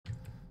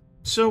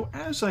So,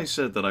 as I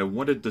said that I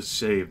wanted to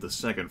save the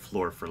second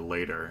floor for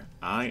later,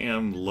 I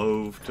am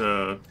loath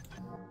to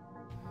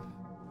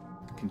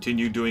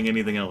continue doing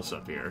anything else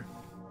up here.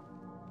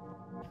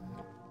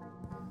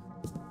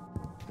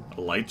 A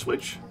light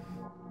switch?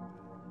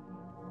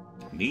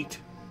 Neat.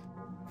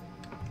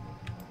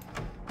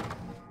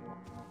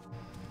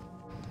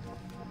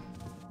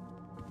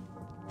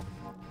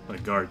 The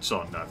guard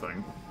saw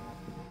nothing.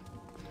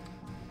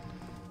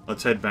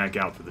 Let's head back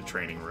out to the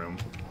training room.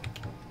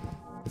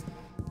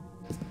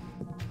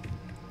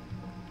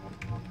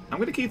 I'm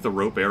going to keep the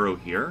rope arrow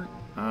here.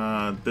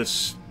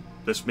 This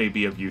may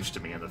be of use to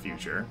me in the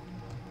future.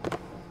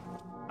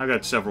 I've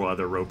got several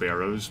other rope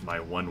arrows, my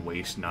one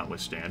waist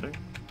notwithstanding.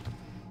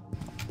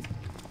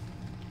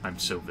 I'm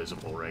so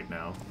visible right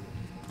now.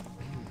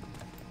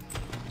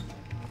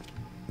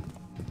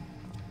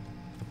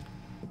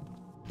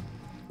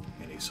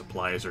 Any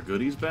supplies or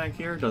goodies back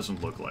here?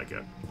 Doesn't look like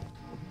it.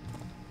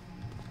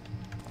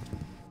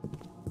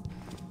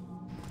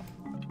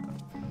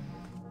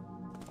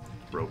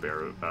 Rope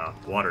arrow,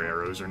 water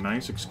arrows are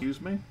nice,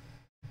 excuse me.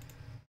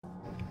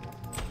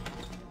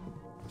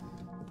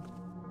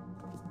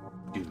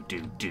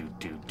 Do.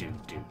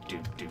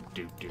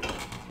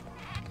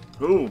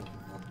 Ooh!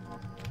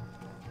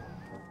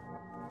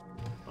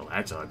 Oh,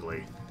 that's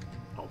ugly.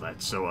 Oh,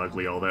 that's so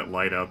ugly, all that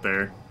light out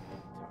there.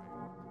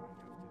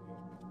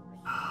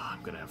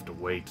 I'm gonna have to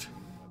wait.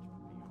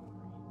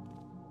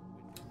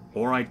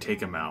 Or I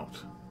take him out.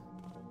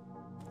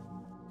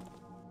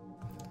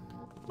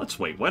 Let's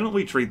wait. Why don't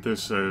we treat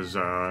this as,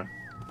 I'll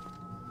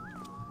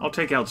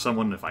take out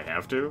someone if I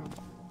have to.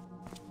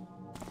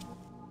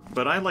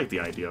 But I like the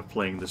idea of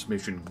playing this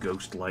mission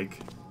ghost-like.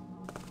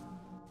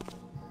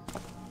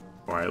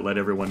 Alright, let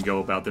everyone go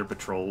about their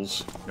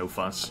patrols. No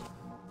fuss.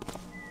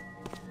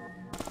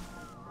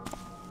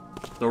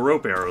 The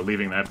rope arrow,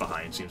 leaving that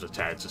behind seems a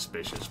tad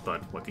suspicious,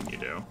 but what can you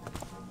do?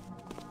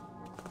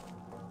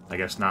 I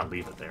guess not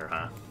leave it there,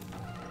 huh?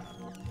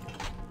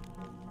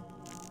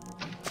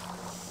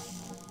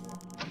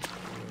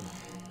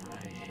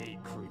 I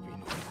hate creepy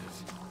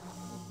noises.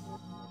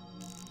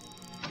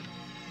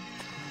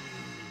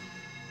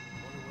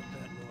 I wonder what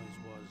that noise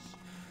was.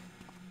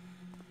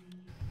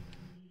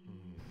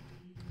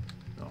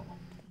 Oh,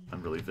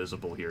 I'm really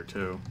visible here,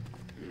 too.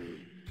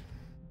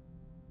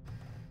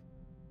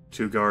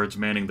 Two guards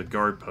manning the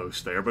guard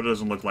post there, but it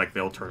doesn't look like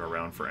they'll turn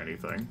around for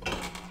anything.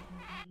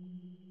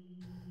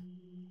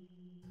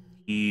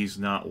 He's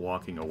not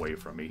walking away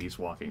from me, he's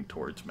walking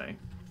towards me.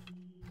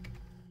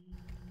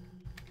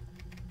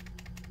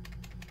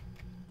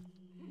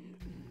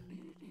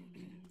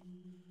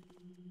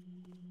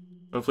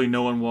 Hopefully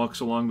no one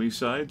walks along these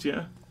sides,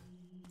 yeah?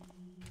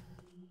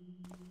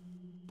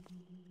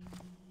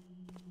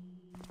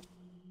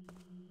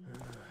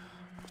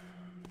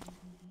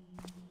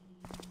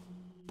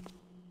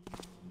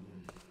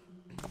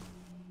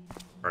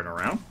 Turn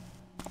around?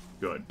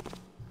 Good.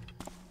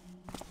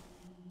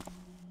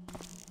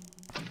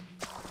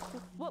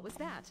 What was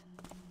that?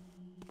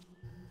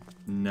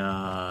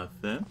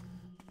 Nothing.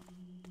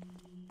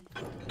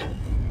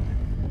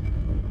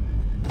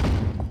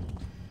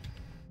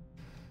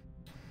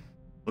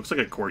 Looks like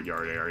a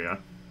courtyard area.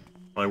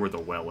 Probably where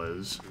the well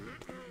is.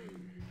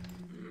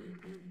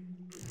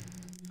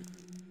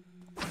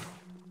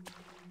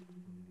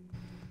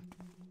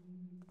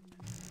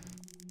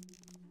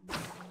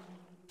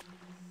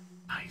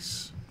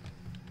 Nice.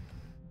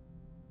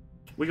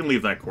 We can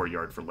leave that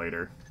courtyard for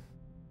later.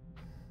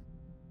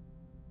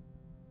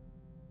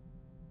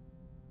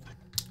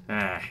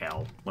 Ah,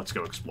 hell. Let's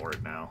go explore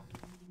it now.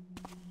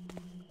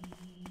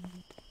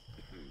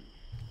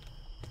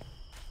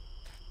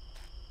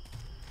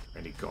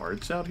 Any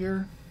guards out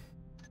here?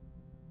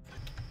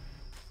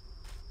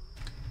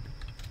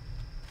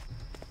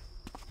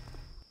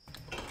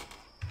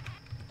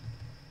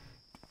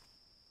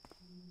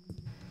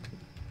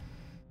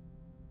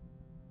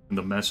 In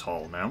the mess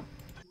hall now.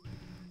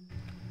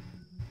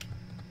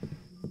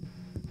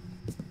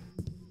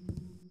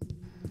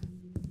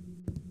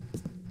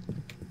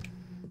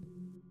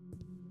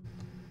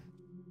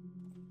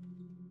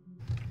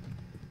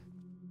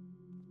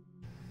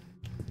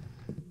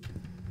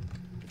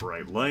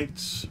 Bright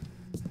lights.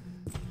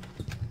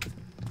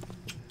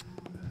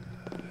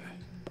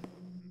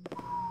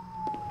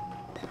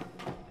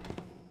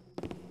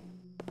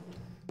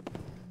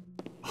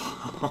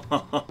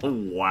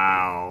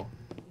 Wow.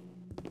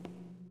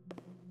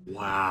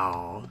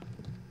 Wow.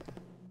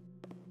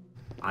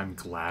 I'm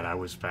glad I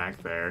was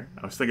back there.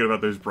 I was thinking about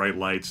those bright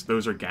lights.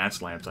 Those are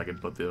gas lamps. I can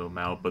put them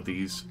out, but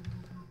these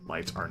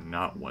lights are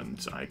not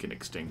ones I can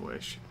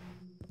extinguish.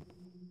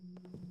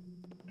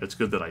 It's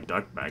good that I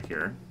ducked back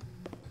here.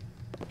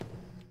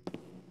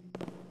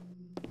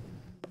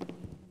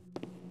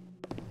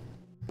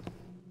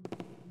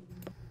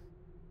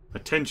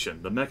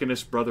 Attention, the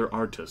Mechanist Brother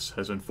Artus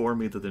has informed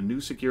me that the new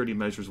security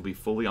measures will be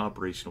fully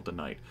operational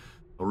tonight.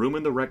 A room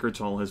in the records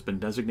hall has been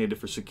designated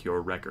for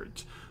secure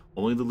records.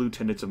 Only the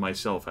lieutenants and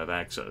myself have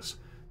access.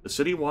 The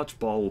City Watch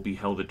Ball will be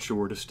held at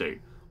Truart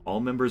Estate.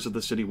 All members of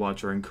the City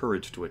Watch are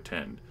encouraged to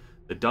attend.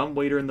 The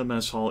dumbwaiter in the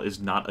mess hall is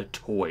not a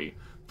toy.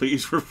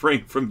 Please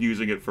refrain from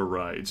using it for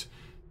rides.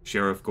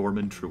 Sheriff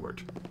Gorman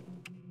Truart.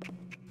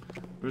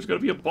 There's going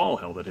to be a ball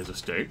held at his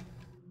estate.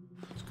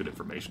 It's good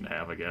information to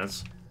have, I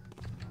guess.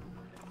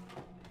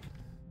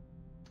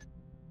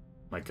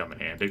 Might come in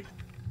handy.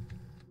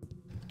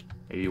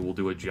 Maybe we'll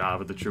do a job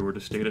at the Truart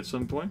estate at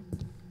some point.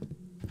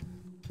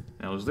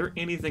 Now, is there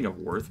anything of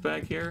worth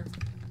back here?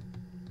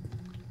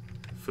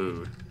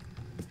 Food.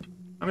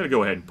 I'm going to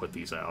go ahead and put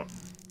these out.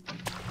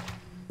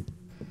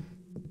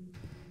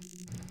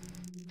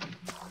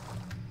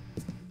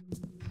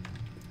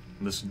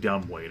 This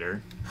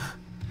dumbwaiter.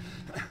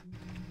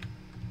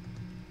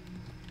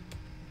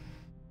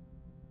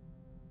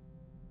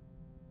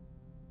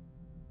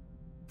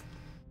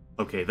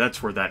 Okay,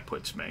 that's where that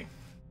puts me.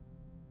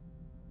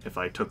 If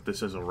I took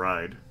this as a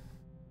ride.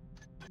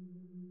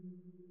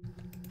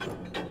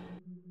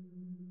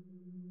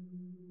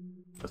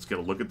 Let's get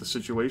a look at the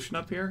situation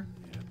up here.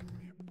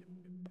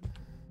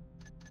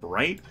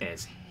 Bright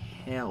as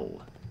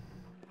hell.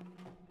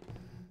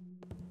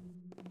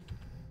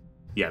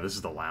 Yeah, this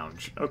is the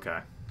lounge.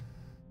 Okay.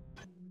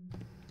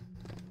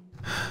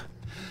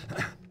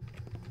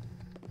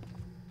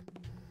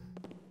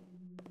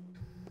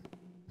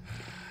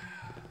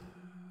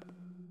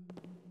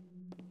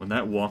 When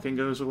that walking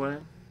goes away,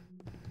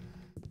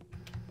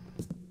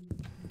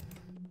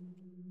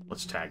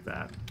 let's tag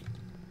that.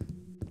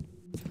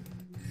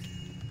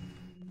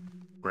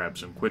 Grab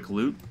some quick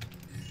loot.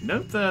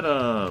 Note that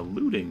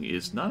looting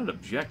is not an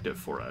objective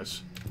for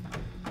us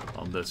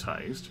on this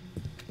heist.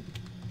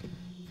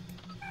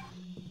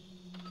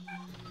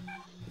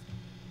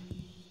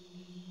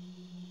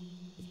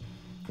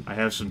 I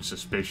have some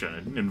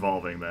suspicion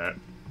involving that.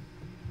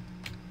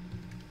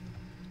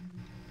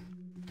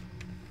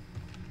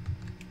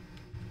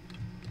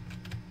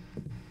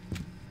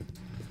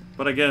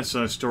 But I guess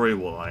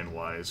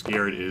storyline-wise,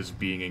 Garrett is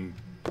being,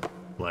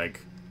 like,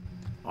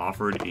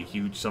 offered a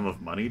huge sum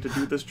of money to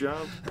do this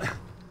job.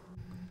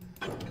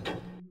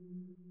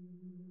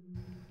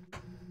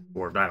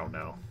 Or, I don't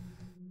know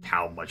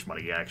how much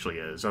money he actually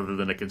is, other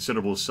than a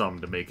considerable sum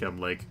to make him,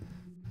 like,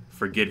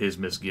 forget his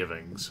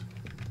misgivings.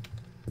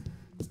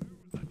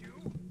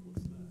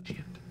 Shit.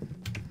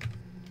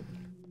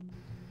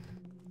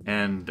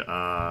 And,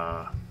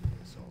 God,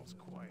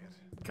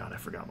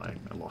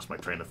 I lost my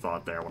train of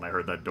thought there when I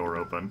heard that door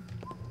open.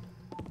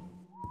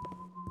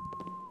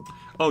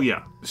 Oh,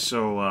 yeah.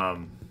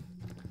 So,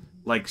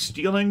 like,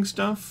 stealing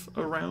stuff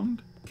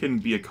around can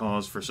be a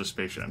cause for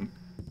suspicion.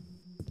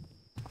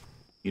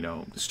 You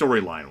know,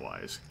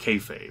 storyline-wise.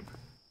 Kayfabe.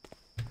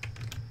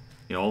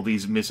 You know, all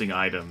these missing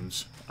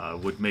items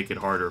would make it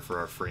harder for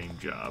our frame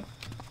job.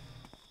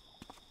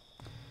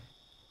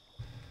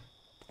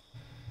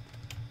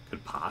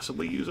 Could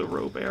possibly use a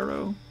rope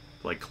arrow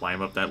to, like,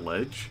 climb up that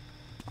ledge.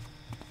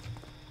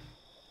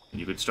 And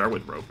you could start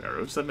with rope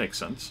arrows. That makes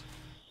sense.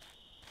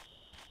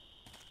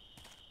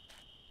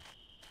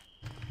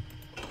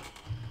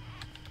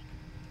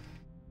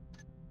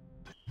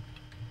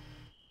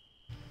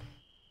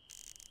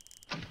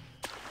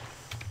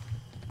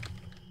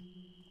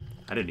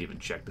 I didn't even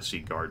check to see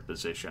guard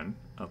position.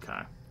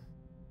 Okay.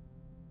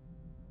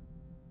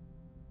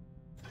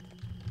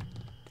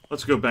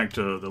 Let's go back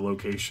to the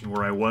location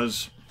where I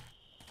was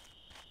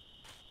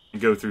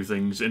and go through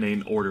things in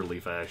an orderly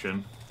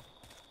fashion.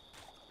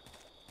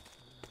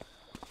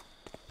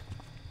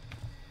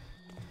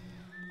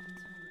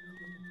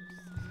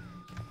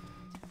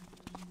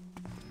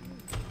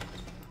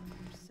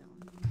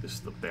 This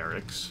is the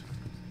barracks.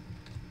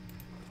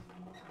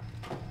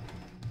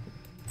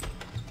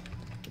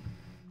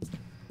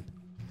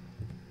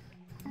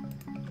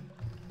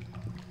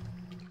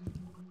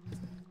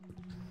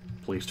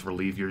 Please to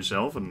relieve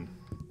yourself and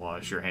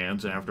wash your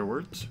hands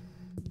afterwards.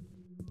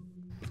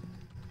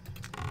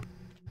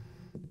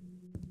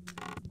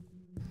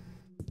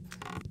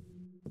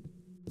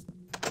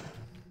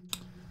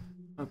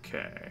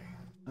 Okay.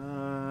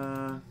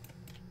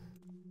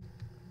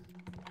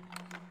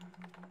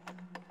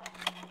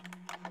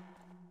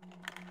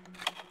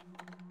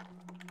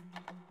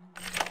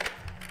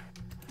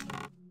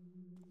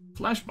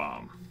 Flash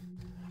bomb.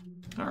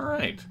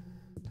 Alright.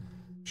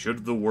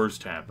 Should the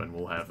worst happen,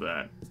 we'll have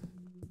that.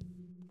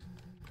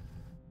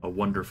 A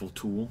wonderful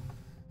tool.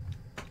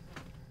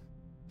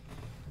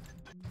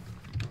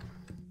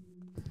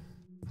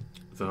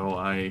 Though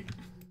I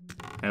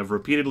have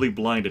repeatedly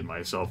blinded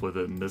myself with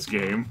it in this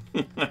game.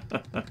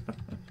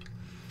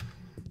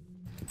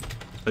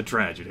 A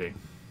tragedy.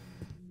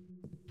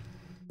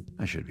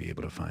 I should be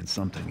able to find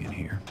something in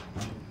here.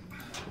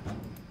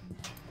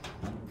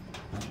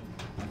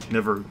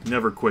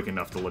 Never quick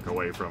enough to look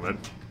away from it.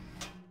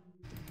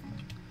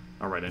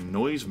 Alright, a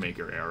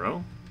noisemaker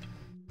arrow.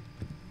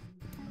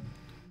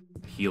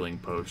 Healing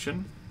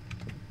potion.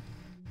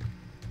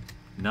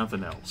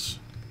 Nothing else.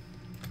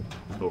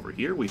 Over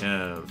here we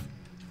have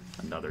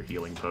another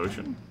healing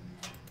potion.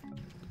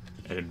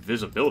 An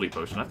invisibility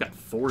potion. I've got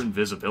 4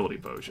 invisibility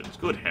potions.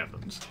 Good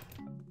heavens.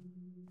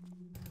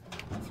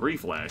 3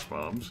 flash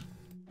bombs.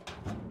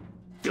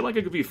 feel like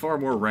I could be far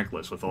more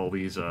reckless with all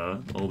these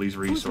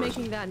resources. Who's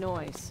making that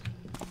noise?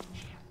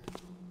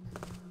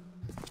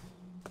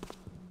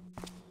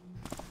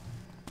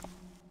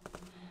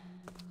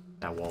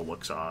 That wall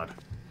looks odd.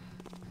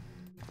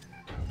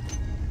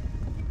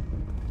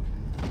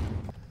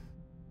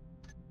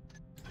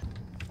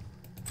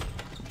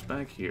 What's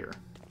back here?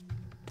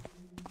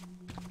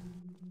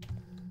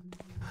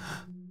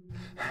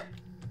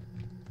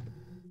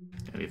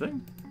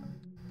 Anything?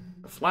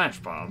 A flash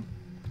bomb.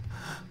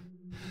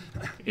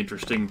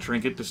 Interesting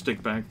trinket to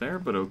stick back there,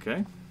 but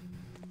okay.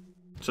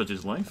 Such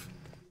is life.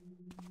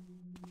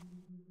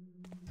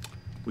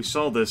 We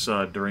saw this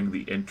during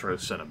the intro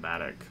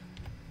cinematic.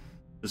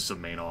 This is the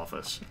main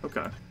office.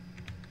 Okay.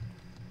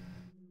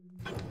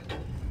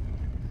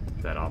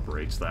 That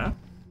operates that.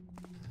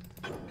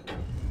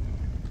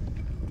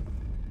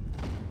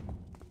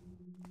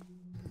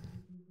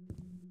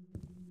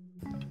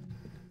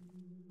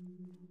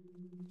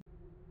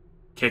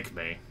 Kick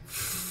me.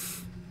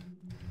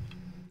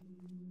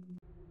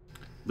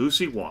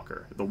 Lucy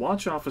Walker. The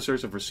watch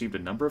officers have received a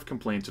number of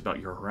complaints about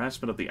your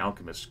harassment of the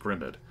alchemist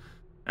Grimith.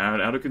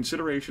 Out of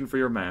consideration for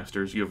your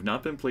masters, you have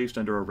not been placed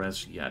under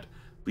arrest yet.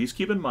 Please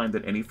keep in mind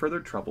that any further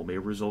trouble may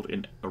result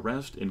in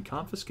arrest and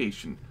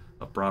confiscation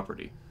of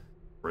property.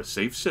 For a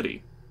safe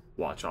city,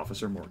 Watch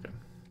Officer Morgan.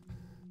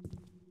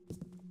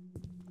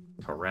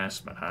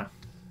 Harassment, huh?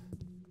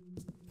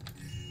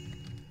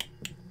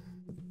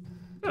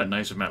 Got a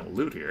nice amount of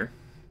loot here.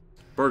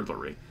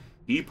 Burglary.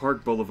 E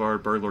Park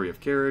Boulevard, burglary of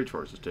carriage,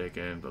 horses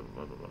taken, blah,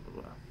 blah, blah, blah,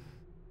 blah,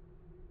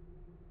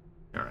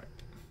 blah. Alright.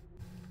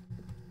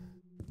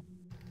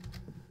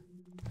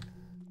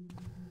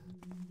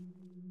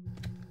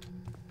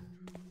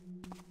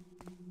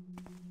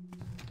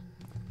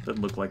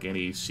 Doesn't look like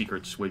any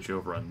secret switch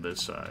over on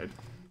this side.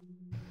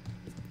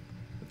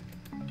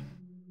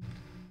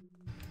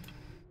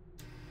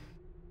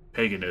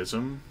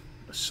 Paganism,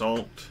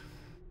 assault,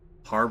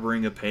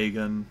 harboring a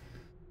pagan,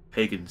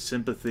 pagan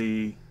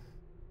sympathy.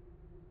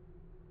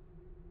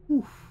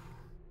 Oof.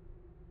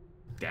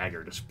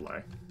 Dagger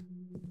display.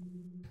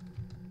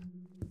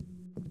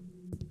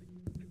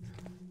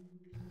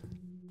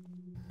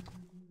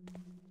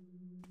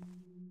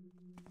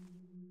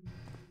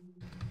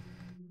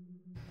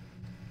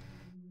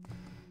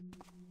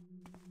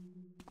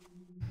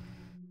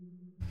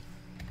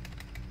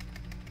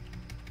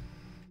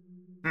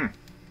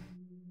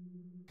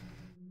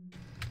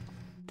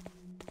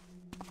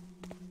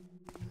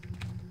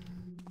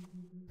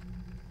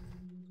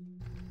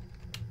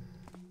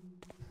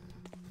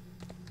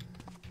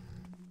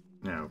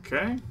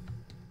 Okay.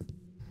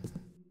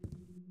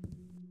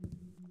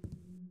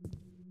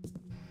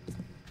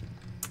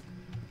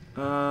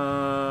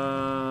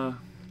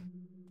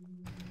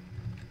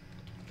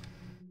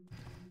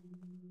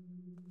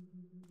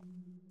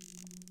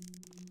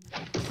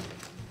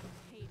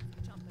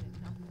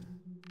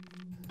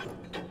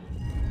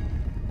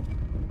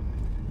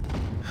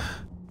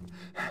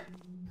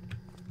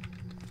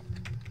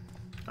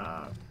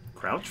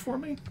 Crouch for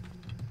me?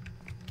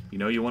 You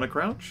know you want to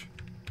crouch?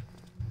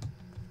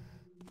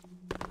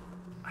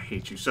 I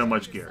hate you so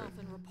much, Garrett.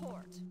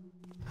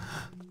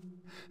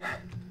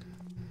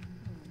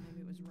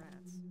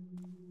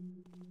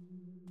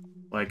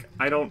 Like,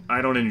 I don't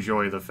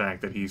enjoy the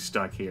fact that he's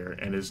stuck here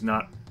and is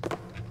not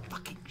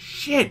fucking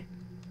shit.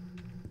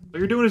 All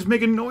you're doing is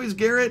making noise,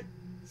 Garrett.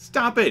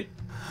 Stop it.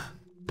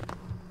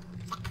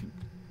 Fucking.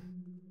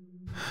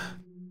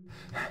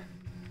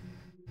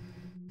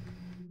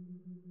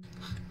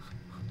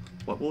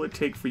 What will it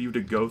take for you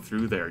to go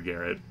through there,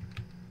 Garrett?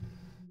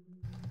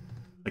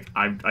 Like,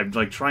 I'm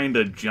like trying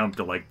to jump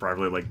to like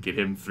probably like get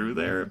him through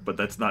there, but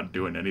that's not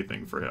doing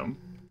anything for him.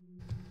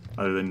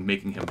 Other than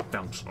making him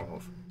bounce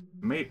off.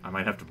 I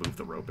might have to move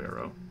the rope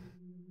arrow.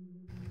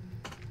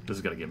 This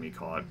is gonna get me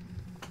caught.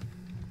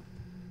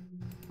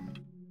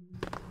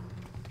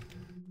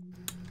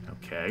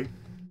 Okay.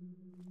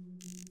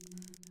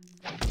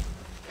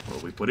 Well,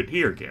 we put it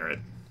here, Garrett.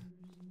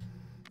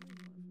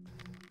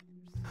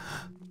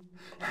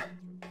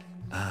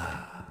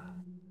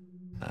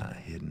 A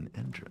hidden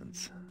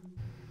entrance.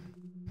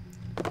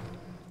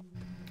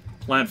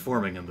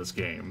 Platforming in this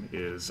game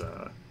is,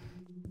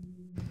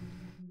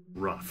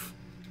 rough.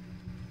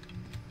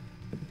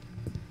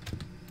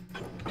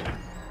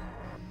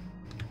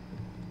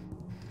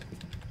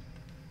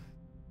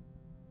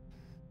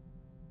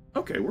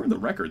 Okay, we're in the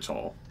records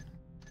hall.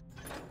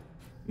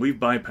 We've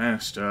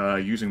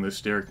bypassed using this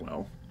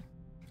stairwell.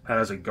 It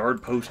has a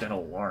guard post and an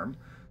alarm.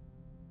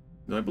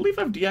 I believe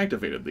I've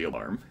deactivated the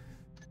alarm.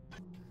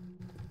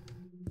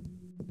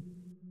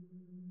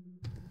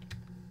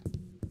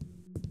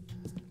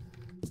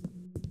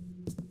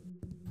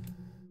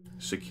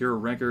 Secure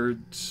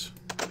records.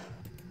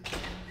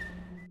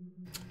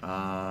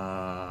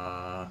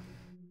 Yeah,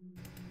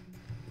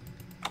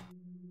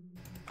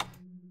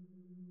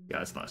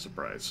 it's not a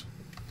surprise.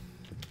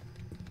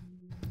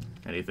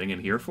 Anything in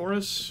here for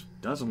us?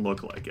 Doesn't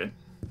look like it.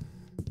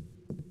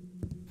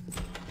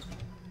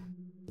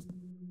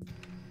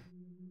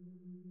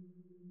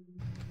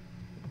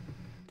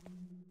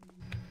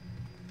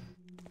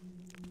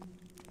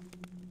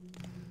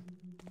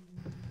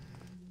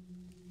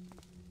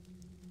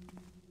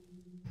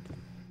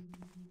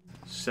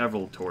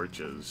 several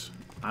torches.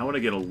 I want to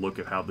get a look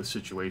at how the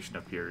situation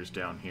appears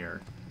down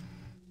here.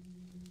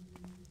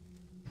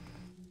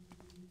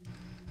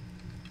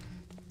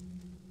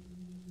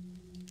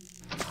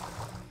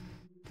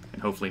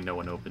 And hopefully no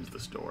one opens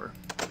this door.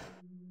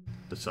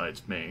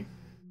 Besides me.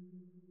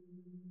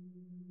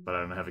 But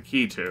I don't have a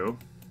key to.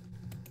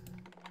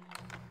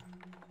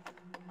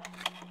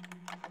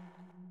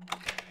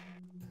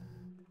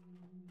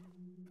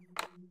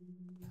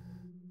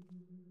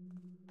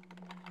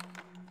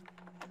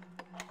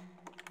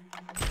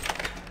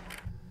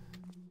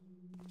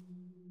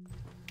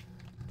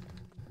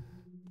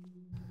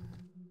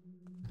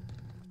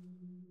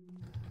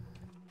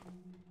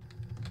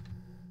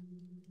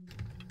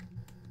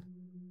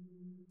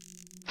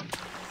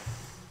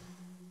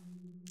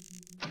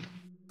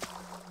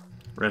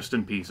 Rest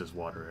in pieces,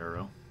 water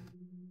arrow.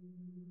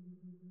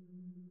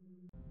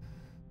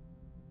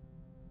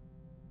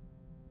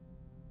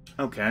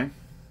 Okay.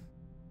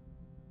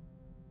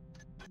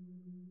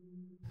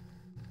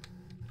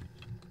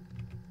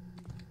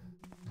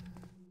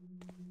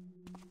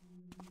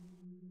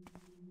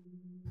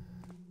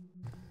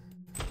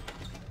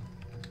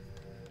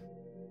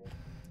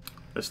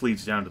 This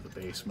leads down to the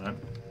basement.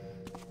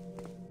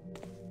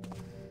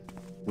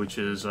 Which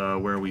is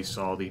where we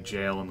saw the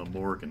jail and the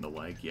morgue and the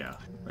like. Yeah,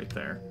 right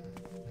there.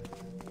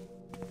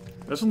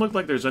 Doesn't look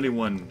like there's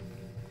anyone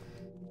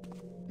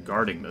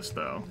guarding this,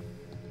 though.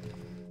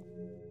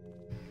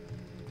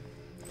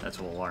 That's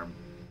an alarm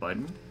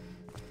button.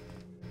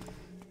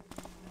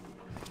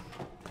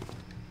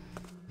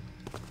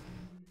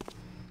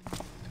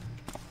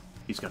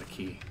 He's got a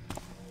key.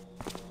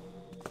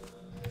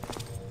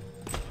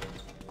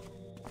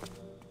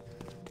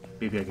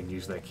 Maybe I can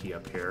use that key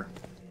up here.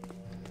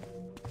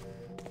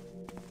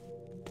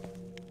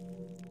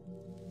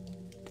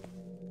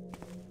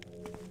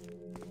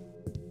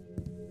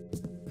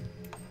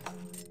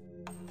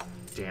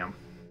 Damn.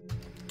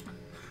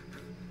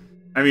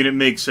 I mean, it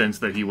makes sense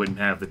that he wouldn't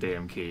have the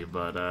damn key,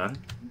 but,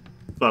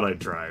 thought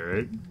I'd try,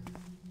 right?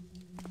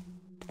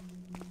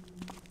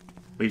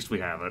 At least we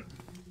have it.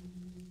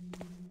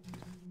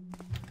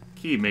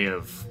 Key may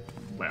have...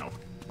 well,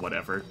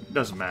 whatever.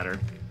 Doesn't matter.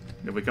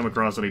 If we come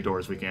across any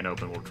doors we can't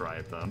open, we'll try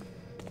it, then.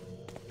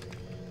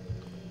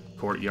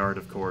 Courtyard,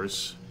 of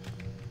course.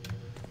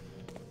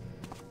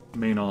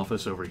 Main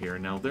office over here.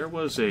 Now, there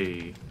was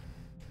a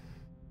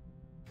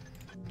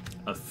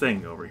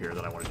thing over here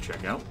that I want to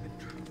check out.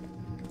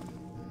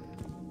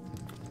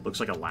 Looks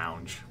like a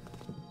lounge.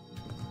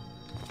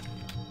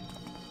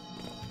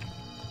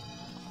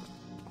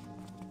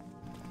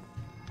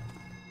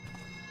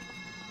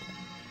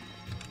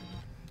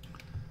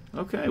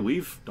 Okay,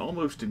 we've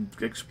almost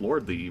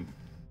explored the...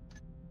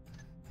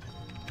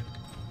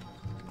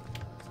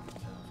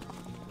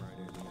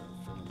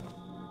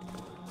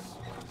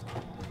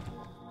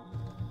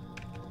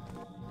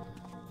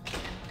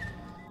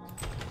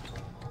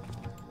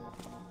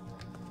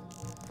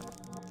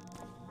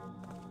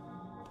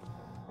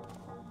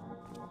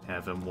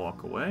 Have him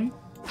walk away.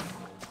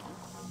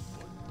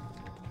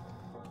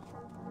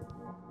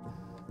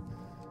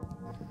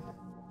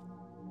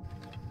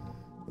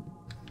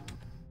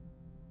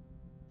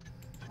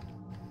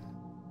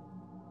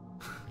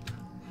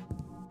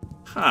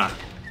 Huh.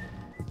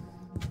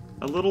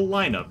 A little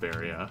lineup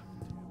area.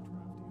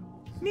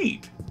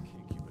 Neat.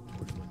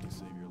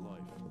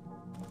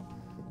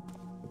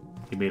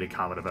 He made a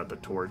comment about the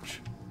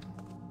torch.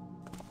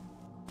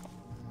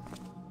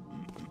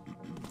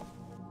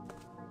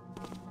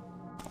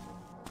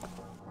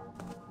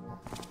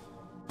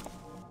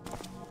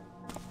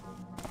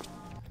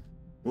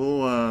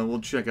 We'll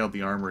check out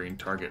the armory and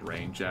target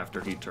range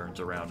after he turns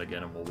around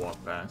again, and we'll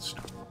walk past.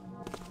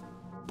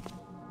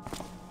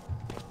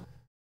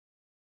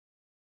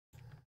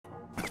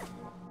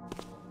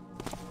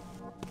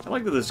 I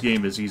like that this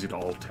game is easy to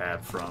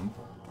alt-tab from.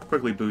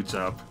 Quickly boots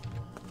up.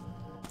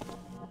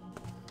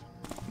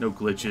 No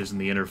glitches in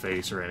the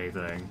interface or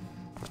anything.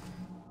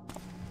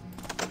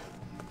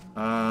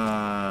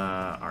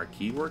 Our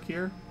key work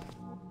here?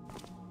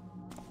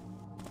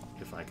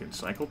 If I can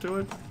cycle to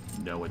it?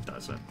 No, it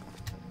doesn't.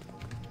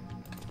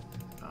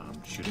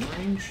 Shooting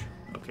range?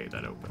 Okay,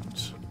 that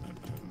opens.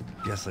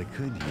 Guess I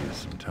could use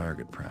some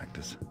target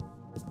practice.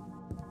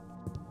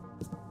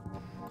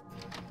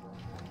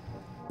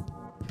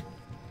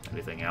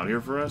 Anything out here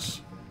for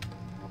us?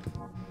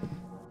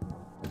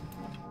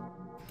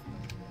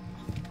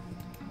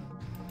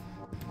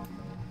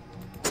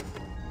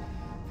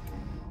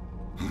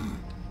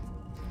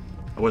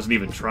 I wasn't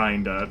even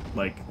trying to,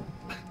 like...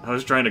 I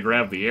was trying to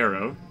grab the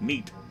arrow.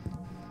 Neat.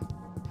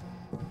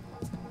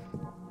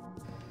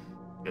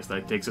 Guess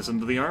that takes us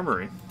into the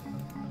armory.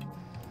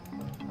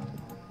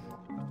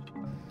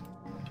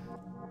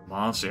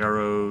 Moss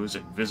arrows,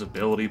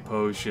 invisibility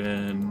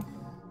potion...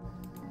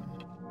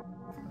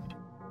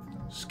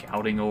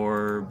 Scouting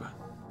orb...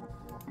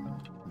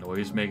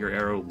 Noisemaker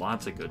arrow,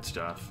 lots of good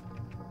stuff.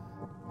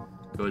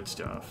 Good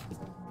stuff.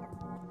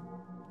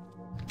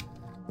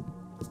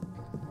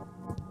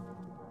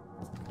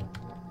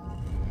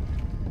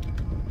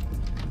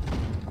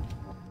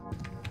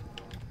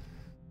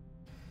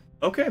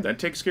 Okay, that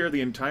takes care of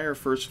the entire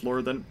first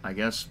floor then, I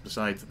guess,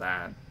 besides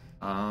that.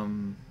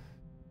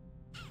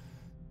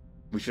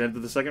 We should head to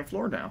the second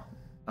floor now.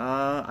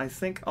 I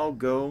think I'll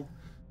go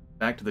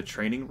back to the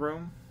training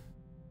room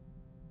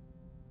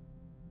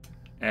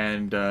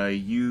and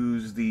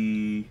use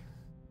the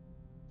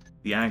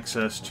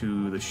access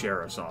to the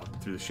sheriff's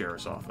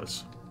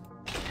office.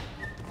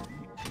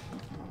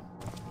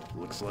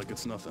 Looks like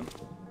it's nothing.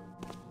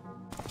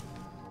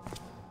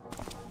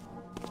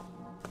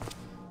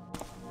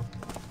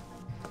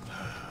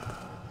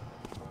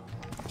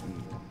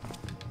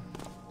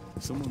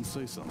 Someone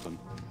say something.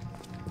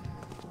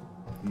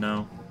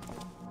 No.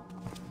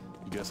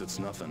 Guess it's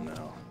nothing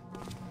now.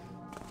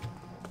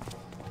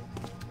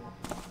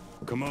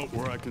 Come out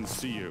where I can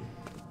see you.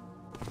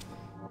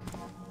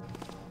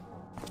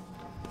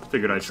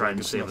 Figured I'd try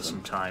and save us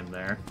some time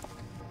there.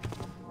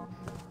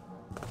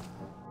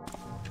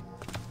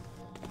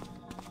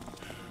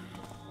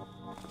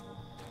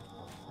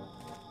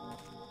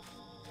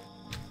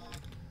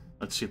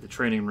 Let's see, the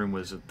training room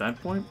was at that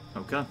point?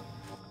 Okay.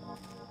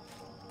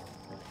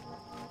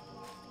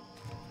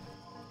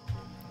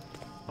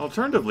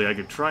 Alternatively, I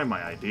could try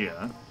my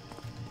idea.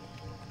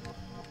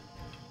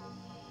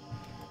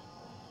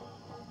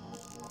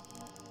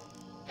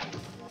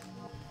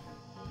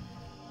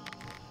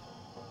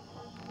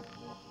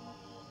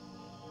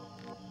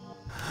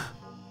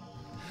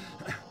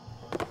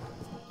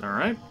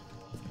 Alright.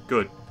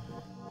 Good.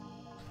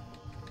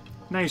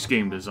 Nice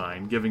game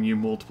design, giving you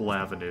multiple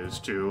avenues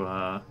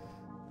to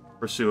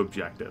pursue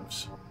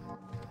objectives.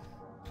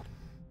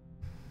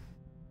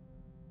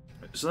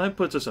 So that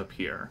puts us up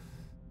here.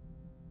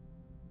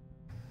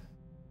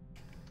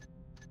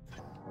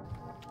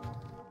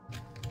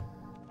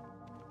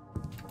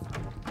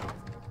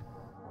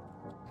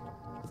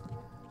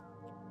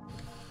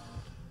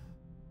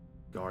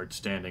 Guard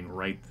standing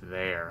right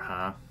there,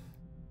 huh?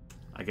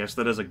 I guess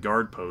that is a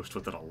guard post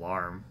with an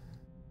alarm.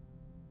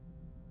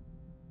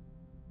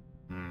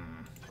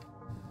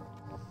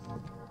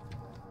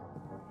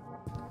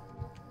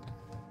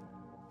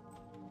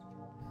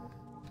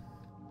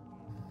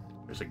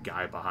 There's a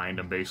guy behind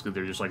him, basically.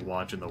 They're just, like,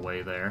 watching the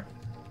way there.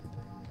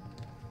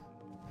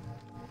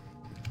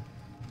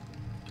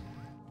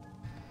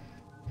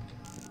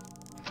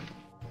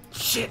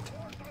 Shit!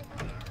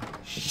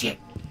 Shit!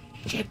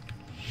 Shit!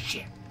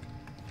 Shit!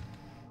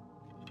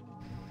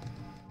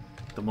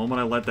 The moment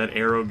I let that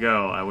arrow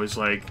go, I was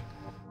like...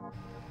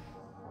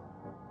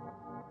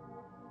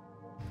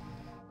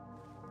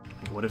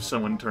 What if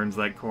someone turns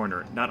that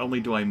corner? Not only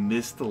do I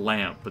miss the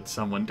lamp, but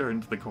someone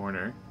turns the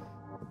corner.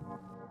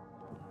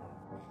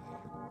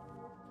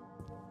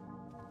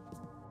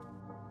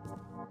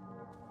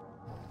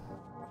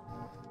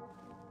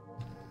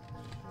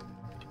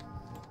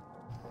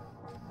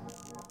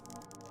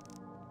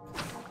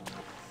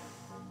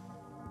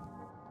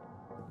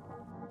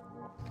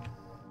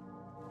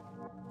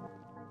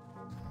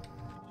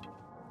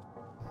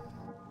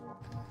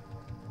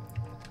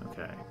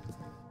 Okay.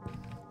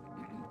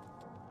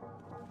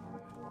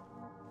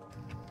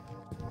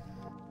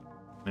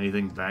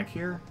 Anything back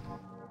here?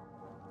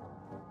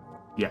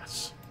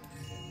 Yes.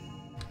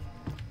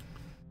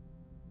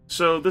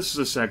 So this is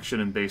a section,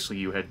 and basically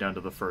you head down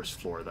to the first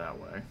floor that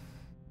way.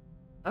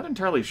 Not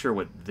entirely sure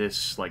what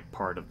this, like,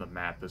 part of the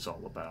map is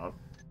all about.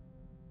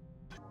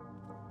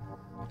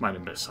 Might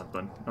have missed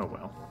something. Oh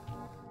well.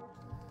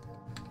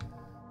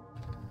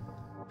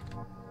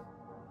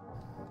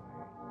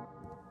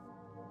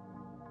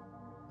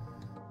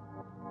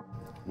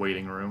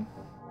 Waiting room.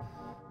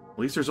 At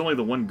least there's only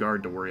the one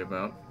guard to worry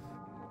about.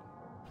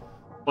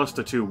 Plus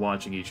the two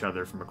watching each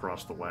other from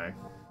across the way.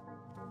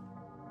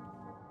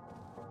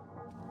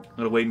 I'm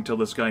gonna wait until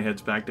this guy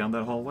heads back down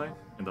that hallway,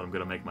 and then I'm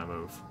gonna make my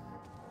move.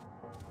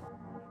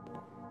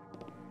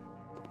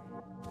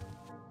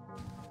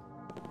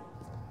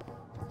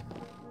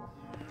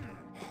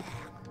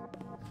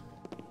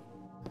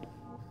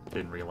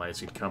 Didn't realize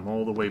he'd come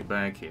all the way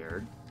back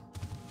here.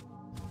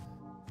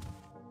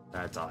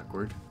 That's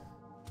awkward.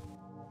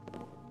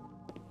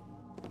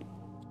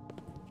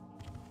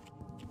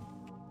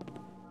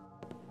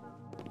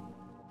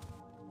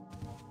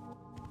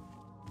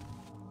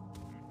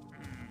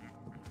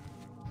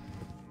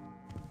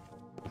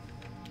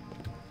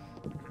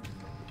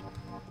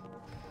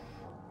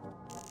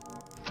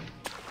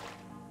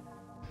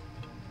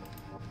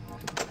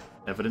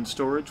 Evidence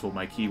storage. Will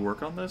my key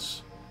work on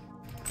this?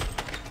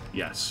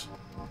 Yes.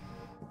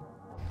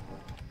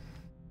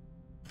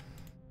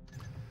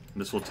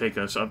 This will take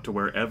us up to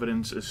where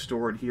evidence is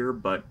stored here,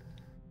 but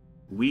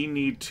we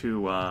need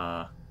to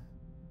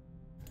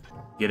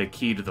get a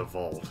key to the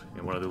vault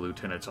in one of the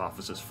lieutenant's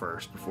offices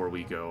first before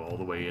we go all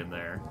the way in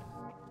there.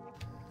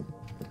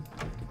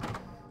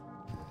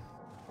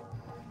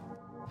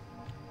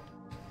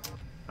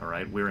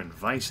 Alright, we're in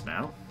Vice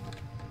now.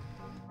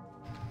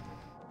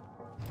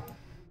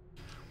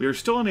 We are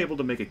still unable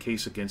to make a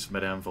case against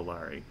Madame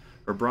Valari.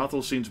 Her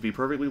brothel seems to be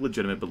perfectly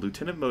legitimate, but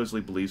Lieutenant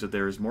Mosley believes that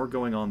there is more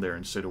going on there,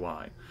 and so do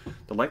I.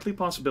 The likely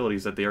possibility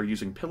is that they are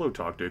using pillow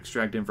talk to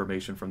extract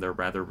information from their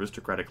rather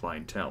aristocratic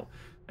clientele.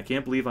 I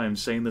can't believe I am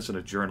saying this in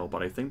a journal,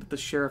 but I think that the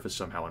sheriff is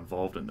somehow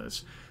involved in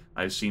this.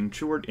 I've seen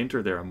Truart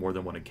enter there on more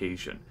than one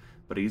occasion.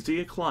 But is he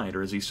a client,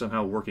 or is he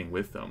somehow working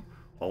with them?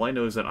 All I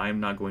know is that I am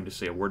not going to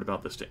say a word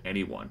about this to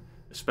anyone,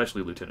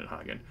 especially Lieutenant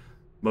Hagen.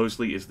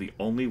 Mosley is the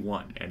only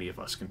one any of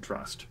us can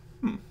trust.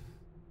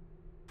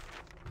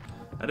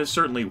 That is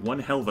certainly one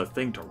hell of a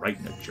thing to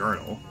write in a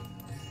journal.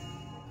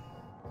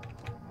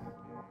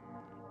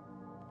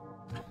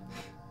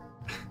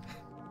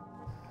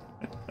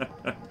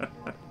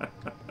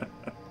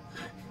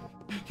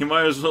 You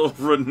might as well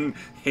have written,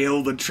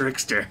 "Hail the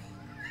Trickster."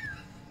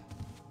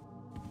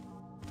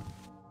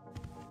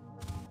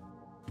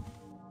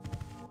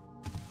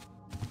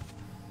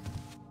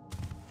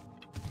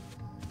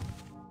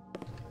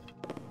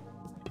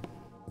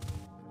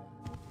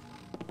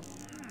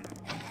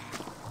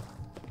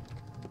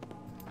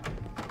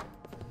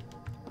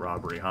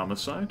 Robbery,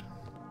 homicide.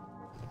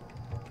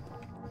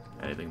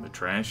 Anything in the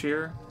trash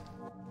here?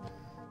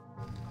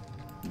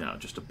 No,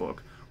 just a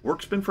book.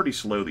 Work's been pretty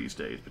slow these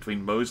days.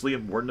 Between Mosley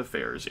and Warden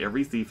Affairs,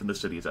 every thief in the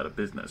city is out of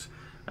business.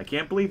 I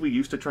can't believe we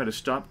used to try to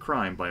stop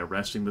crime by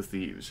arresting the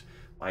thieves.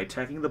 By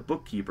attacking the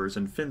bookkeepers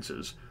and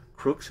fences,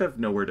 crooks have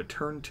nowhere to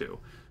turn to.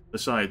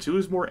 Besides, who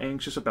is more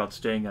anxious about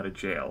staying out of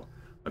jail?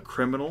 A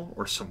criminal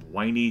or some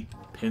whiny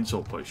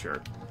pencil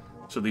pusher?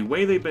 So the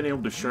way they've been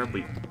able to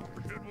sharply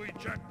Should we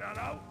check that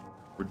out?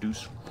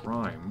 reduce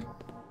crime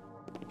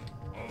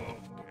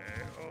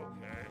Okay.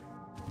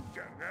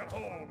 Get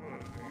hold of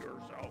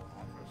yourself,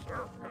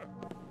 officer.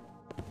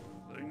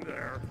 Thing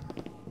there.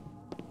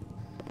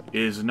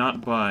 is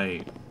not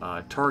by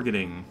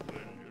targeting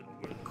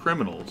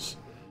criminals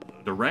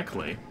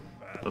directly,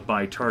 but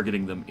by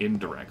targeting them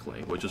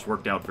indirectly, which has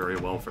worked out very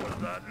well for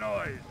them. That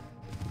noise.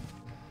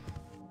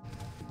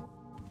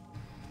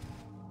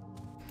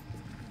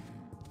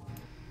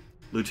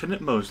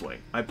 Lieutenant Mosley,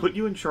 I put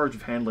you in charge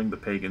of handling the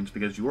pagans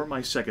because you are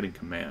my second in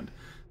command.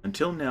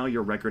 Until now,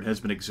 your record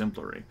has been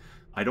exemplary.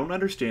 I don't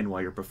understand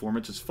why your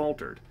performance has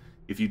faltered.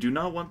 If you do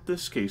not want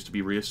this case to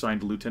be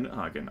reassigned to Lieutenant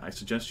Hagen, I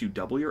suggest you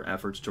double your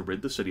efforts to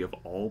rid the city of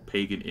all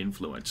pagan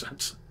influence.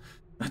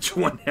 That's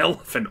one hell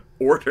of an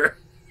order.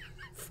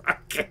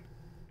 Fucking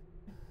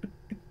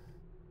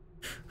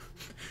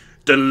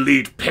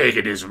delete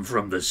paganism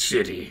from the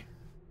city.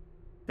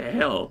 The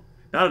hell?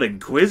 Not an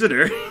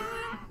inquisitor.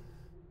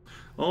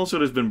 Also,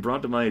 it has been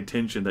brought to my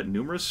attention that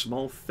numerous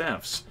small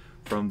thefts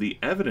from the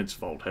evidence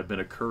vault have been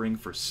occurring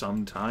for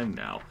some time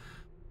now.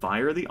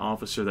 Fire the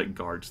officer that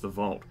guards the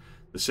vault.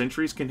 The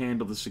sentries can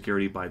handle the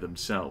security by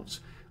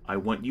themselves. I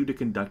want you to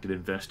conduct an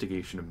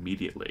investigation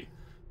immediately.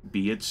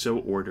 Be it so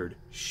ordered,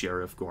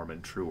 Sheriff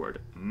Gorman Truart.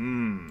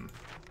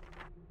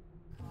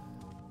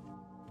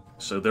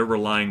 So they're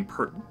relying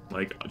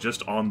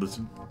just on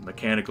the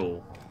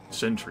mechanical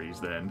sentries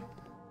then,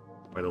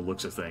 by the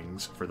looks of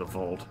things, for the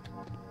vault.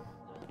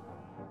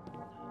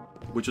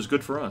 Which is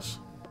good for us.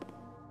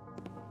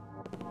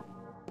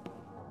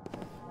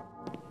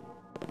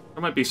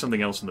 There might be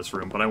something else in this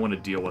room, but I want to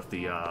deal with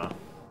the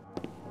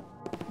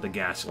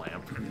gas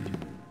lamp.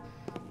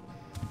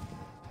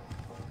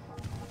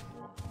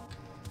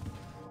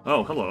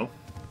 Oh, hello.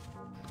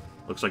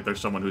 Looks like there's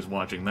someone who's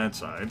watching that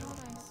side. I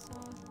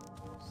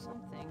saw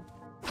something.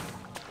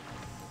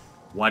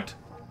 What?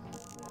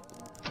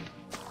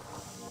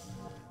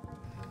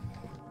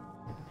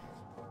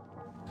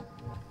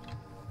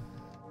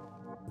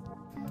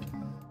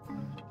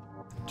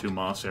 Two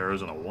moss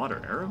arrows and a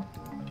water arrow?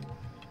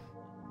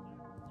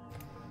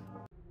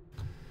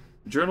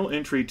 Journal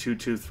entry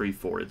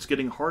 2234. It's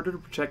getting harder to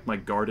protect my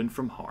garden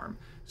from harm.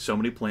 So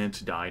many plants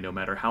die. No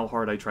matter how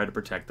hard I try to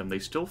protect them, they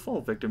still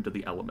fall victim to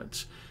the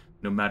elements.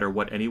 No matter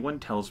what anyone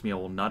tells me, I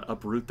will not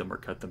uproot them or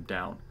cut them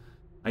down.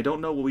 I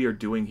don't know what we are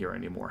doing here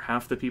anymore.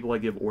 Half the people I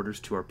give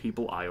orders to are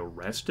people I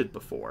arrested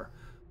before.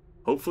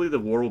 Hopefully the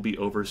war will be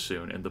over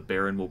soon, and the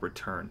Baron will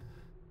return.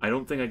 I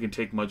don't think I can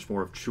take much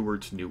more of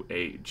Truart's new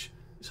age,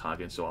 as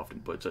Hagen so often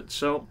puts it.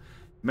 So,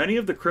 many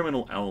of the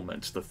criminal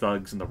elements, the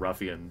thugs and the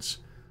ruffians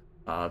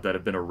that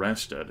have been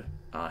arrested,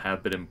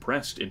 have been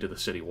impressed into the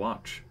City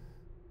Watch.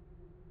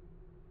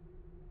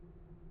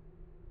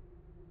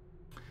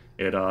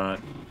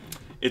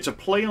 It's a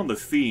play on the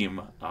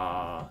theme.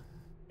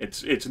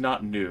 It's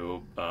not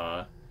new.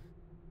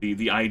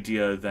 The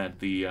idea that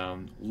the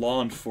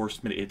law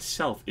enforcement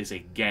itself is a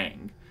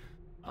gang,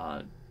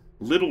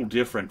 little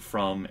different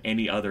from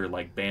any other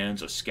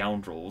bands of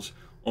scoundrels.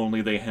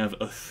 Only they have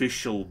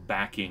official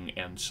backing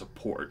and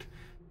support,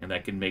 and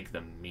that can make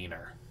them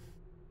meaner.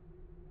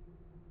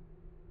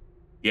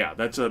 Yeah,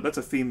 that's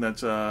a theme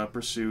that's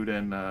pursued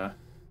in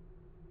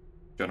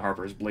John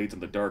Harper's Blades in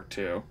the Dark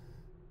too.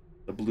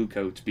 The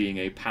Bluecoats being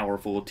a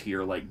powerful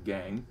tier-like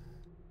gang,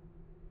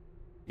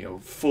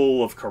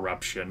 full of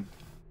corruption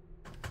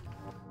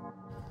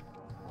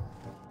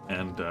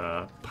and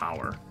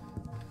power.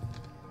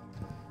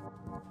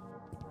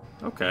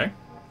 Okay,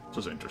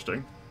 this is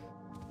interesting.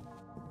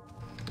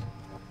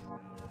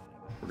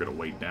 We're gonna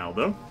wait now,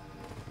 though.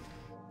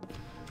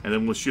 And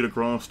then we'll shoot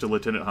across to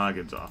Lieutenant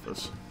Hagen's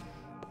office.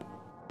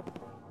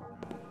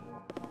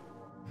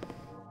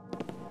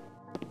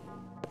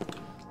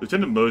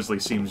 Lieutenant Mosley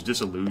seems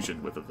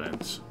disillusioned with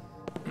events.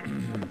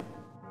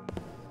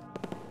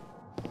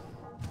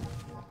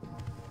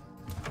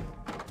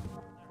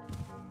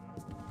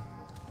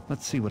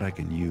 Let's see what I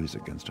can use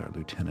against our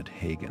Lieutenant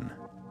Hagen.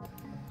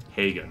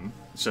 Hagen,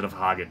 instead of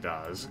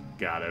Haagen-Dazs.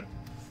 Got it.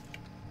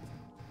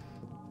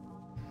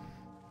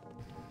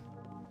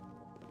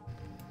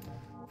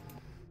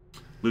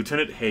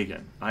 Lieutenant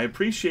Hagen, I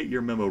appreciate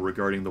your memo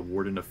regarding the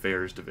Warden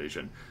Affairs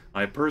Division.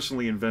 I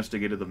personally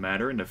investigated the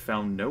matter and have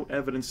found no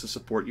evidence to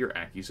support your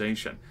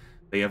accusation.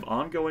 They have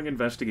ongoing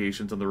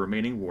investigations on the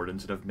remaining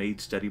wardens and have made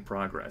steady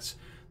progress.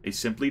 They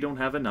simply don't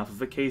have enough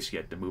of a case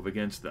yet to move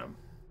against them.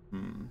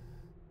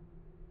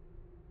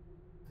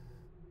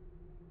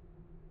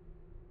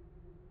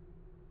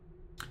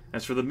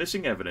 As for the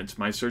missing evidence,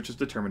 my search has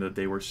determined that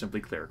they were simply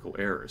clerical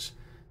errors.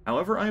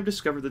 However, I have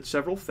discovered that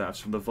several thefts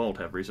from the vault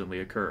have recently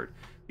occurred.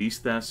 These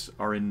thefts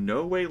are in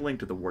no way linked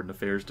to the Warden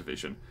Affairs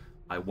Division.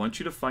 I want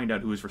you to find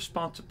out who is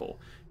responsible.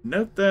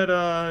 Note that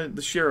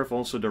the sheriff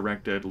also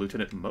directed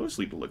Lieutenant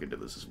Mosley to look into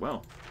this as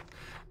well.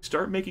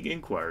 Start making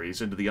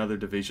inquiries into the other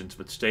divisions,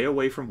 but stay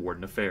away from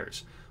Warden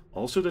Affairs.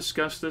 Also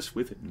discuss this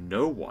with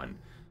no one,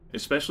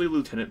 especially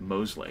Lieutenant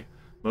Mosley.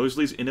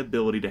 Mosley's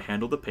inability to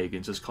handle the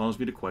pagans has caused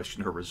me to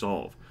question her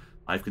resolve.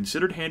 I've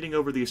considered handing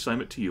over the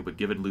assignment to you, but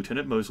given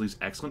Lieutenant Mosley's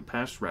excellent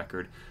past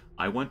record,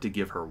 I want to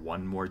give her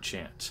one more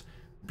chance.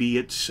 Be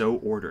it so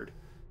ordered.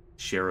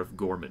 Sheriff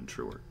Gorman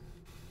Truart.